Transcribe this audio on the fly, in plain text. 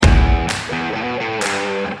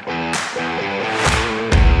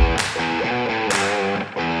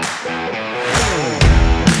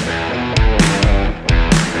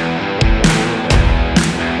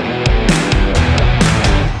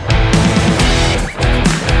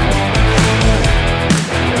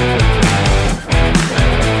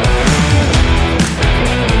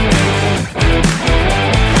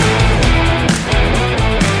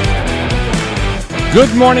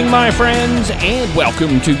Good morning, my friends, and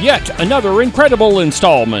welcome to yet another incredible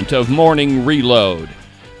installment of Morning Reload.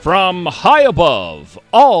 From high above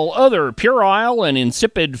all other puerile and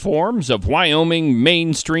insipid forms of Wyoming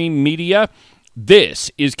mainstream media, this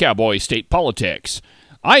is Cowboy State Politics.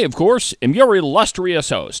 I, of course, am your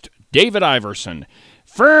illustrious host, David Iverson,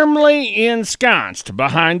 firmly ensconced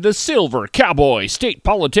behind the silver Cowboy State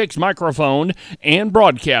Politics microphone and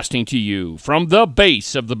broadcasting to you from the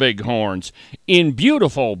base of the Bighorns in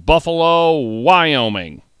beautiful Buffalo,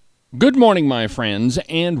 Wyoming. Good morning, my friends,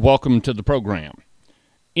 and welcome to the program.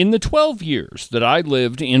 In the 12 years that I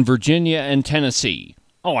lived in Virginia and Tennessee,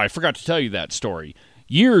 I forgot to tell you that story.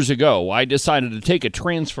 Years ago, I decided to take a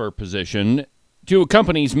transfer position to a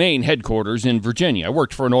company's main headquarters in Virginia. I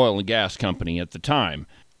worked for an oil and gas company at the time.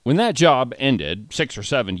 When that job ended, 6 or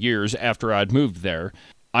 7 years after I'd moved there,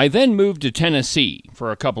 I then moved to Tennessee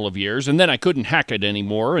for a couple of years, and then I couldn't hack it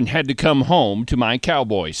anymore and had to come home to my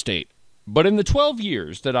cowboy state. But in the 12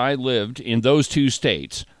 years that I lived in those two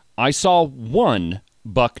states, I saw one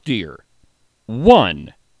buck deer.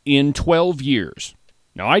 One in 12 years.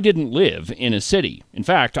 Now, I didn't live in a city. In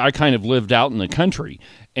fact, I kind of lived out in the country.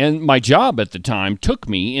 And my job at the time took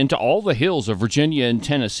me into all the hills of Virginia and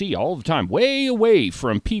Tennessee all the time, way away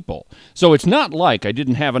from people. So it's not like I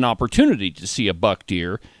didn't have an opportunity to see a buck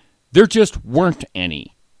deer. There just weren't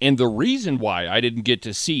any. And the reason why I didn't get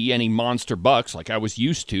to see any monster bucks like I was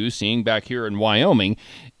used to seeing back here in Wyoming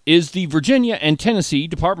is the Virginia and Tennessee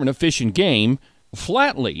Department of Fish and Game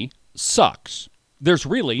flatly sucks. There's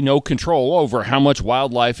really no control over how much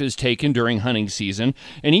wildlife is taken during hunting season,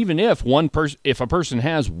 and even if a person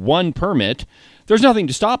has one permit, there's nothing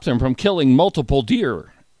to stop them from killing multiple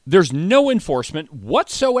deer. There's no enforcement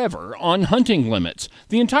whatsoever on hunting limits.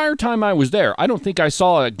 The entire time I was there, I don't think I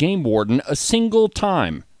saw a game warden a single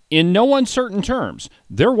time. In no uncertain terms,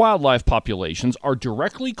 their wildlife populations are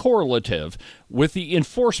directly correlative with the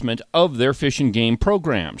enforcement of their fish and game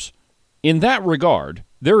programs. In that regard,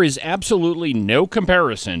 there is absolutely no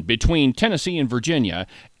comparison between Tennessee and Virginia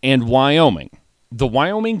and Wyoming. The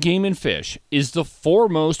Wyoming Game and Fish is the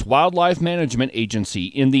foremost wildlife management agency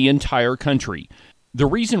in the entire country. The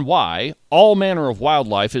reason why all manner of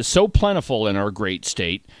wildlife is so plentiful in our great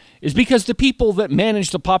state is because the people that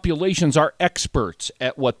manage the populations are experts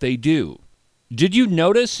at what they do. Did you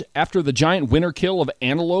notice after the giant winter kill of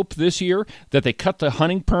antelope this year that they cut the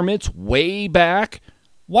hunting permits way back?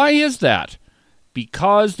 Why is that?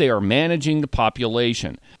 Because they are managing the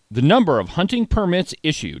population. The number of hunting permits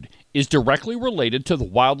issued is directly related to the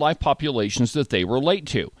wildlife populations that they relate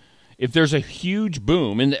to. If there's a huge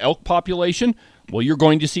boom in the elk population, well, you're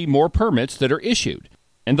going to see more permits that are issued.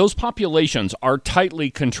 And those populations are tightly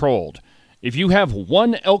controlled. If you have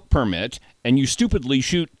one elk permit and you stupidly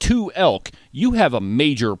shoot 2 elk, you have a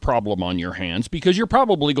major problem on your hands because you're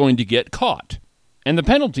probably going to get caught. And the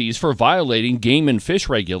penalties for violating game and fish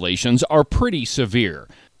regulations are pretty severe.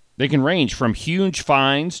 They can range from huge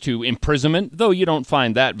fines to imprisonment, though you don't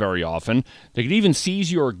find that very often. They could even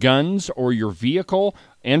seize your guns or your vehicle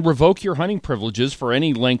and revoke your hunting privileges for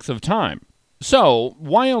any length of time. So,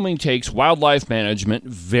 Wyoming takes wildlife management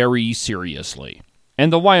very seriously.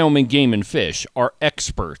 And the Wyoming Game and Fish are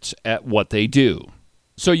experts at what they do.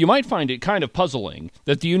 So you might find it kind of puzzling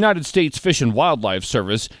that the United States Fish and Wildlife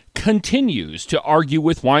Service continues to argue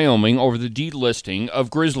with Wyoming over the delisting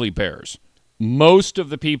of grizzly bears. Most of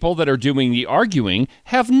the people that are doing the arguing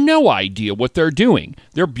have no idea what they're doing.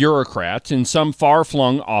 They're bureaucrats in some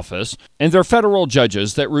far-flung office, and they're federal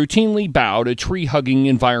judges that routinely bow to tree-hugging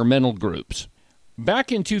environmental groups.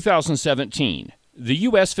 Back in 2017, the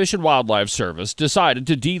U.S. Fish and Wildlife Service decided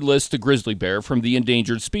to delist the grizzly bear from the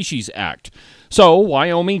Endangered Species Act. So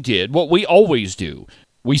Wyoming did what we always do.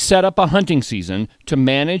 We set up a hunting season to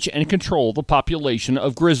manage and control the population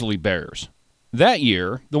of grizzly bears. That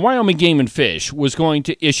year, the Wyoming Game and Fish was going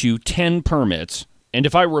to issue 10 permits, and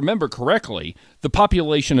if I remember correctly, the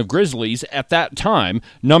population of grizzlies at that time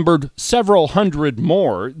numbered several hundred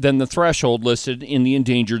more than the threshold listed in the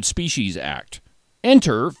Endangered Species Act.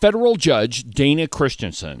 Enter federal judge Dana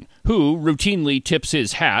Christensen, who routinely tips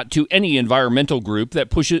his hat to any environmental group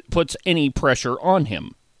that puts any pressure on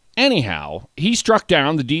him. Anyhow, he struck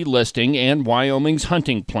down the delisting and Wyoming's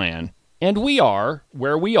hunting plan, and we are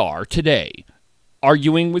where we are today,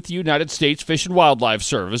 arguing with the United States Fish and Wildlife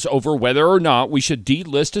Service over whether or not we should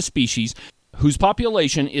delist a species whose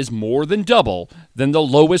population is more than double than the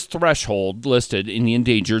lowest threshold listed in the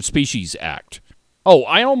Endangered Species Act. Oh,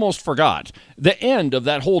 I almost forgot. The end of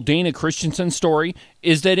that whole Dana Christensen story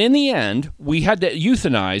is that in the end, we had to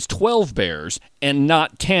euthanize 12 bears and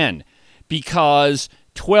not 10 because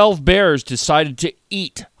 12 bears decided to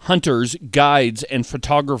eat hunters, guides, and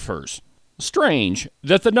photographers. Strange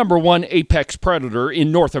that the number one apex predator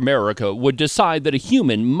in North America would decide that a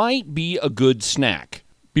human might be a good snack.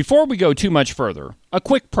 Before we go too much further, a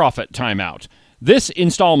quick profit timeout. This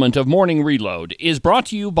installment of Morning Reload is brought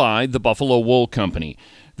to you by the Buffalo Wool Company.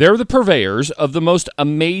 They're the purveyors of the most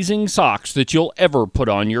amazing socks that you'll ever put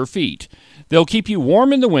on your feet. They'll keep you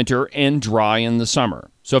warm in the winter and dry in the summer.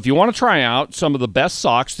 So if you want to try out some of the best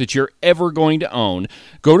socks that you're ever going to own,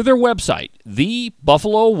 go to their website,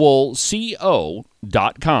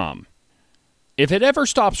 thebuffalowoolco.com. If it ever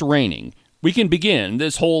stops raining, we can begin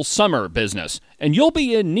this whole summer business, and you'll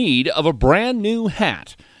be in need of a brand new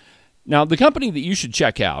hat. Now, the company that you should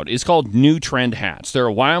check out is called New Trend Hats. They're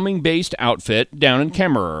a Wyoming-based outfit down in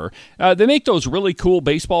Kemmerer. They make those really cool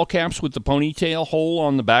baseball caps with the ponytail hole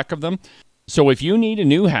on the back of them. So if you need a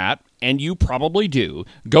new hat, and you probably do,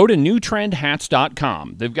 go to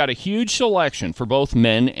newtrendhats.com. They've got a huge selection for both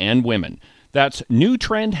men and women. That's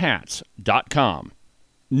newtrendhats.com.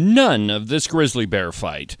 None of this grizzly bear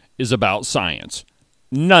fight is about science.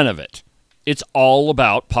 None of it. It's all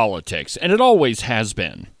about politics, and it always has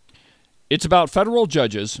been. It's about federal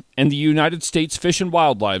judges and the United States Fish and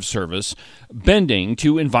Wildlife Service bending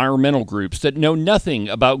to environmental groups that know nothing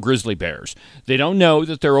about grizzly bears. They don't know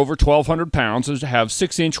that they're over 1,200 pounds and have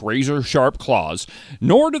 6-inch razor-sharp claws,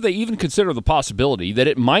 nor do they even consider the possibility that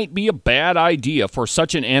it might be a bad idea for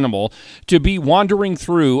such an animal to be wandering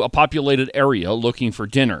through a populated area looking for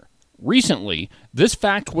dinner. Recently, this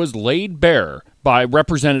fact was laid bare by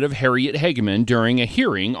Representative Harriet Hageman during a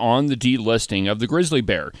hearing on the delisting of the grizzly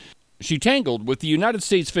bear. She tangled with the United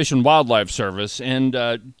States Fish and Wildlife Service, and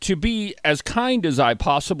to be as kind as I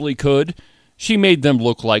possibly could, she made them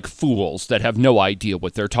look like fools that have no idea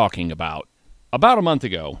what they're talking about. About a month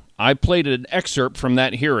ago, I played an excerpt from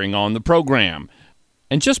that hearing on the program.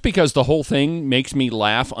 And just because the whole thing makes me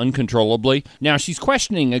laugh uncontrollably, now she's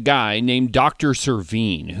questioning a guy named Dr.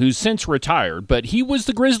 Servine, who's since retired, but he was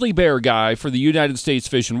the grizzly bear guy for the United States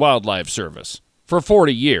Fish and Wildlife Service for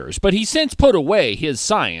 40 years, but he since put away his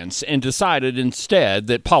science and decided instead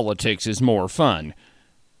that politics is more fun.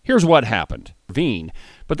 Here's what happened. Servine,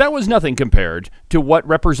 but that was nothing compared to what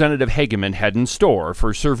Representative Hageman had in store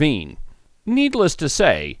for Servine. Needless to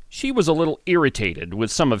say, she was a little irritated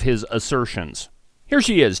with some of his assertions. Here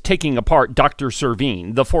she is taking apart Dr.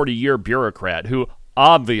 Servine, the 40-year bureaucrat who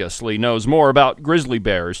obviously knows more about grizzly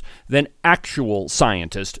bears than actual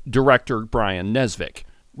scientist Director Brian Nesvik.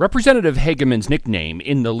 Representative Hageman's nickname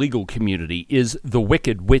in the legal community is the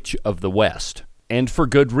Wicked Witch of the West, and for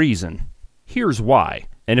good reason. Here's why.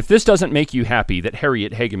 And if this doesn't make you happy that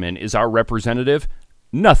Harriet Hageman is our representative,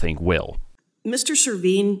 nothing will. Mr.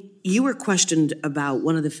 Servine, you were questioned about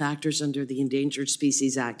one of the factors under the Endangered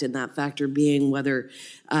Species Act, and that factor being whether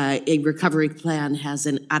a recovery plan has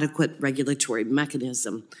an adequate regulatory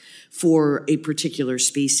mechanism for a particular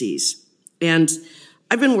species. And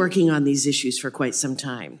I've been working on these issues for quite some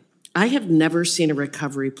time. I have never seen a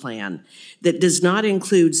recovery plan that does not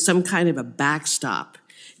include some kind of a backstop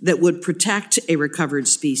that would protect a recovered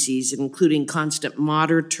species, including constant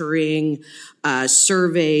monitoring,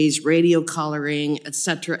 surveys, radio collaring, et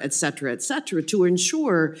cetera, to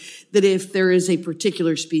ensure that if there is a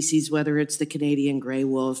particular species, whether it's the Canadian gray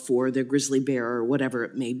wolf or the grizzly bear or whatever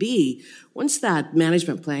it may be, once that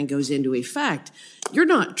management plan goes into effect, you're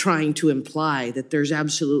not trying to imply that there's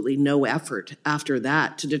absolutely no effort after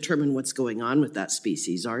that to determine what's going on with that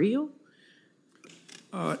species, are you?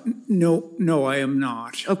 No, I am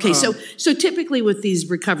not. Okay, so typically with these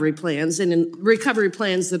recovery plans, and in recovery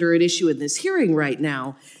plans that are at issue in this hearing right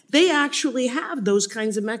now, they actually have those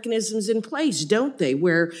kinds of mechanisms in place, don't they?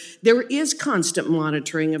 Where there is constant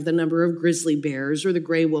monitoring of the number of grizzly bears or the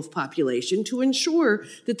gray wolf population to ensure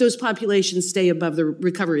that those populations stay above the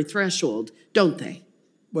recovery threshold, don't they?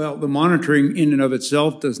 Well, the monitoring in and of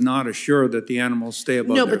itself does not assure that the animals stay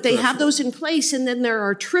above No, their but they threshold. have those in place, and then there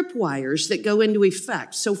are tripwires that go into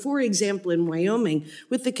effect. So, for example, in Wyoming,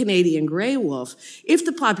 with the Canadian gray wolf, if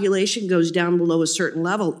the population goes down below a certain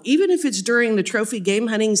level, even if it's during the trophy game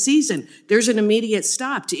hunting season, there's an immediate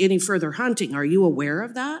stop to any further hunting. Are you aware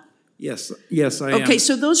of that? Yes, I am. Okay,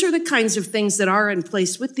 so those are the kinds of things that are in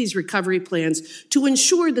place with these recovery plans to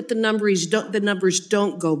ensure that the numbers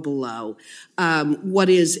don't go below what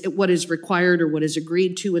is required or what is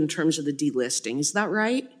agreed to in terms of the delisting. Is that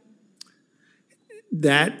right?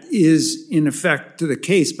 That is, in effect, the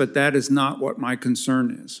case, but that is not what my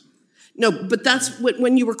concern is. No, but that's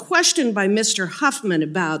when you were questioned by Mr. Huffman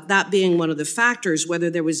about that being one of the factors, whether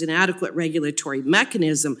there was an adequate regulatory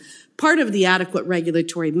mechanism. Part of the adequate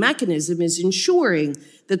regulatory mechanism is ensuring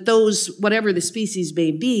that those, whatever the species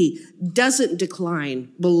may be, doesn't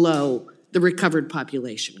decline below the recovered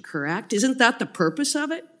population, correct? Isn't that the purpose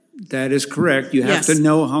of it? That is correct. You have Yes. to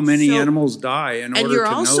know how many animals die in order to know that. And you're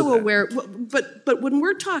also aware, but when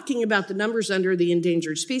we're talking about the numbers under the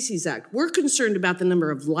Endangered Species Act, we're concerned about the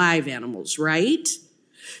number of live animals, right?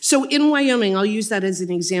 So in Wyoming, I'll use that as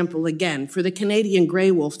an example again, for the Canadian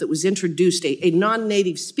gray wolf that was introduced, a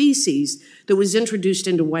non-native species that was introduced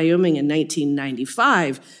into Wyoming in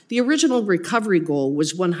 1995, the original recovery goal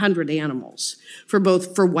was 100 animals for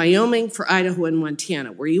Wyoming, for Idaho, and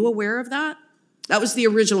Montana. Were you aware of that? That was the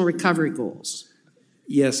original recovery goals.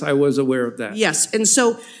 Yes, I was aware of that. Yes, and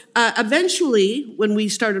so eventually, when we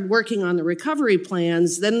started working on the recovery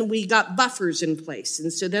plans, then we got buffers in place.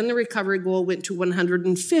 And so then the recovery goal went to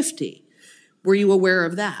 150. Were you aware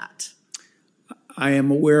of that? I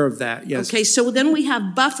am aware of that, yes. Okay, so then we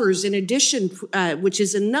have buffers in addition, which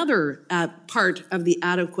is another part of the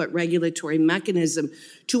adequate regulatory mechanism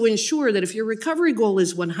to ensure that if your recovery goal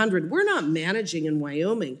is 100, we're not managing in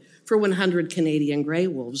Wyoming for 100 Canadian gray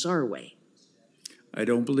wolves, are we? I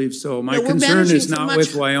don't believe so. My No, concern is not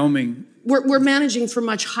with Wyoming. We're managing for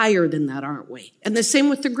much higher than that, aren't we? And the same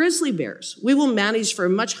with the grizzly bears. We will manage for a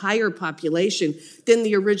much higher population than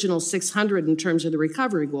the original 600 in terms of the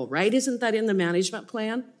recovery goal, right? Isn't that in the management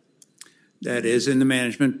plan? That is in the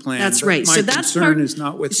management plan. That's right. My So that's concern is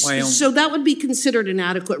not with Wyoming. So that would be considered an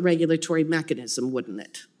adequate regulatory mechanism, wouldn't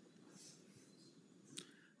it?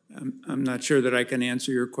 I'm not sure that I can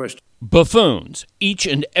answer your question. Buffoons, each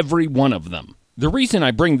and every one of them. The reason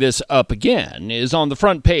I bring this up again is on the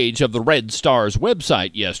front page of the Red Star's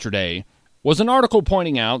website yesterday was an article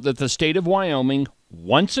pointing out that the state of Wyoming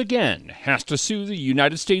once again has to sue the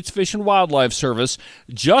United States Fish and Wildlife Service,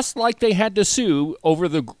 just like they had to sue over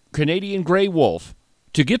the Canadian gray wolf,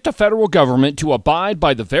 to get the federal government to abide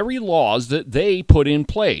by the very laws that they put in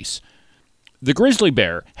place. The grizzly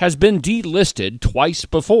bear has been delisted twice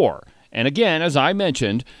before. And again, as I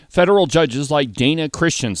mentioned, federal judges like Dana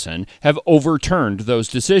Christensen have overturned those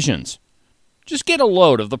decisions. Just get a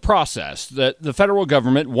load of the process that the federal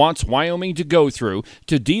government wants Wyoming to go through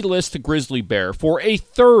to delist the grizzly bear for a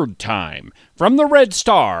third time. From the Red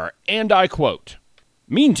Star, and I quote,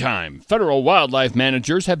 "Meantime, federal wildlife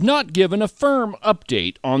managers have not given a firm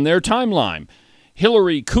update on their timeline.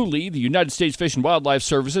 Hillary Cooley, the United States Fish and Wildlife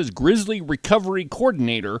Service's Grizzly Recovery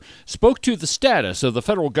Coordinator, spoke to the status of the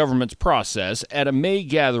federal government's process at a May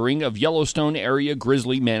gathering of Yellowstone area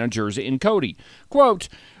grizzly managers in Cody. Quote,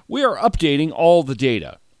 "We are updating all the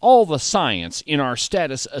data, all the science in our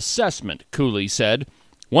status assessment," Cooley said.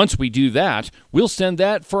 "Once we do that, we'll send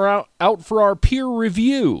that out for our peer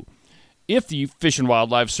review. If the Fish and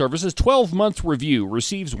Wildlife Service's 12-month review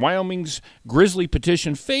receives Wyoming's grizzly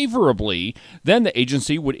petition favorably, then the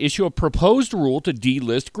agency would issue a proposed rule to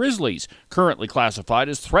delist grizzlies, currently classified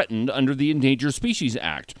as threatened under the Endangered Species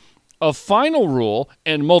Act. A final rule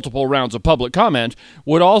and multiple rounds of public comment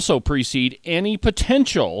would also precede any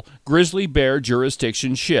potential grizzly bear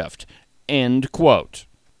jurisdiction shift." End quote.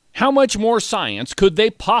 How much more science could they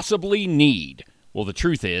possibly need? Well, the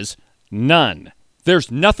truth is, none.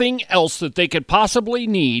 There's nothing else that they could possibly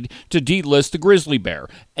need to delist the grizzly bear.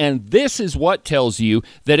 And this is what tells you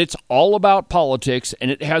that it's all about politics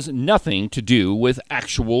and it has nothing to do with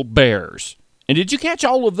actual bears. And did you catch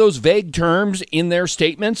all of those vague terms in their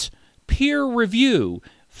statements? Peer review,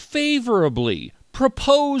 favorably,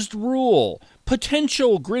 proposed rule,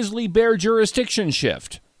 potential grizzly bear jurisdiction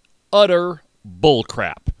shift. Utter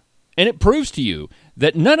bullcrap. And it proves to you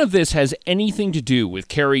that none of this has anything to do with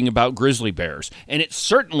caring about grizzly bears, and it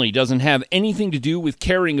certainly doesn't have anything to do with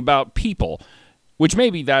caring about people, which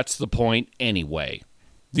maybe that's the point anyway.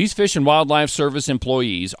 These Fish and Wildlife Service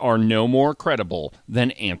employees are no more credible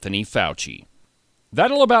than Anthony Fauci.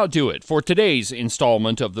 That'll about do it for today's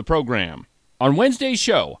installment of the program. On Wednesday's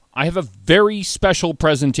show, I have a very special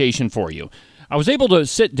presentation for you. I was able to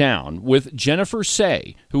sit down with Jennifer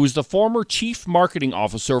Say, who is the former chief marketing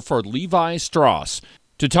officer for Levi Strauss,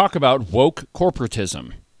 to talk about woke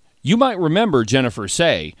corporatism. You might remember Jennifer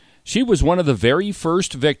Say. She was one of the very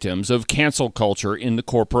first victims of cancel culture in the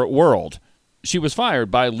corporate world. She was fired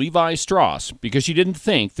by Levi Strauss because she didn't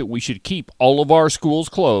think that we should keep all of our schools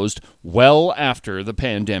closed well after the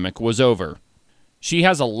pandemic was over. She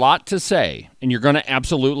has a lot to say, and you're going to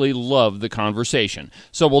absolutely love the conversation.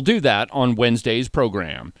 So we'll do that on Wednesday's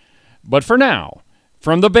program. But for now,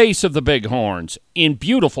 from the base of the Bighorns in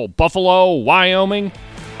beautiful Buffalo, Wyoming,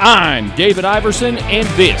 I'm David Iverson, and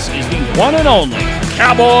this is the one and only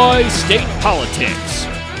Cowboy State Politics.